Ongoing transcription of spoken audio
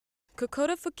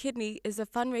Kokoda for Kidney is a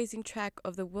fundraising track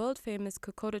of the world-famous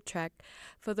Kokoda Track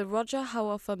for the Roger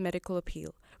Hau'Ofa medical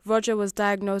appeal. Roger was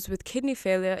diagnosed with kidney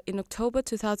failure in October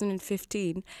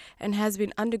 2015 and has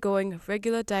been undergoing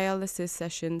regular dialysis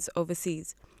sessions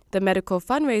overseas. The medical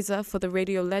fundraiser for the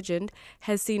radio legend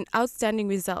has seen outstanding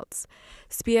results.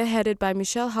 Spearheaded by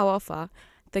Michelle Hau'Ofa,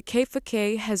 the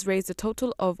K4K has raised a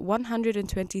total of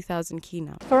 120,000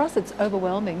 kina. For us it's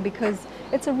overwhelming because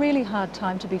it's a really hard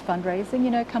time to be fundraising.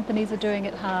 You know, companies are doing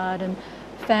it hard and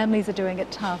families are doing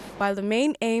it tough. While the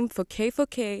main aim for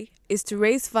K4K is to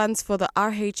raise funds for the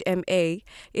RHMA,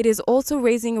 it is also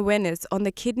raising awareness on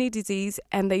the kidney disease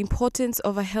and the importance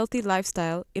of a healthy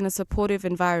lifestyle in a supportive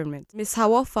environment. Ms.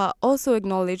 Hau'Ofa also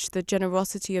acknowledged the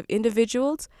generosity of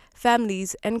individuals,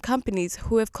 families and companies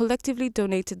who have collectively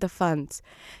donated the funds.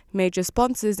 Major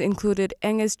sponsors included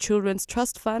Enges Children's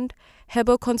Trust Fund,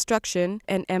 Hebo Construction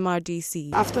and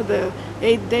MRDC. After the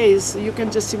 8 days, you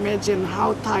can just imagine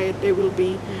how tired they will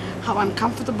be, how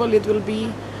uncomfortable it will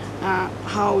be,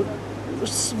 how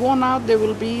worn out they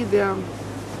will be.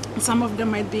 Some of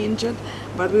them might be injured,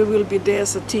 but we will be there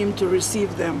as a team to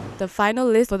receive them. The final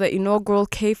list for the inaugural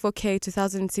K4K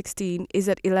 2016 is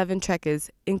at 11 trekkers,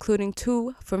 including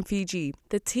 2 from Fiji.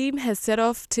 The team has set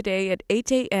off today at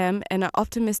 8 a.m. and are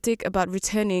optimistic about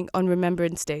returning on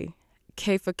Remembrance Day.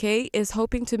 K4K is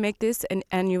hoping to make this an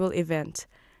annual event.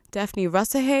 Daphne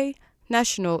Rassahay,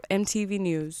 National EMTV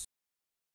News.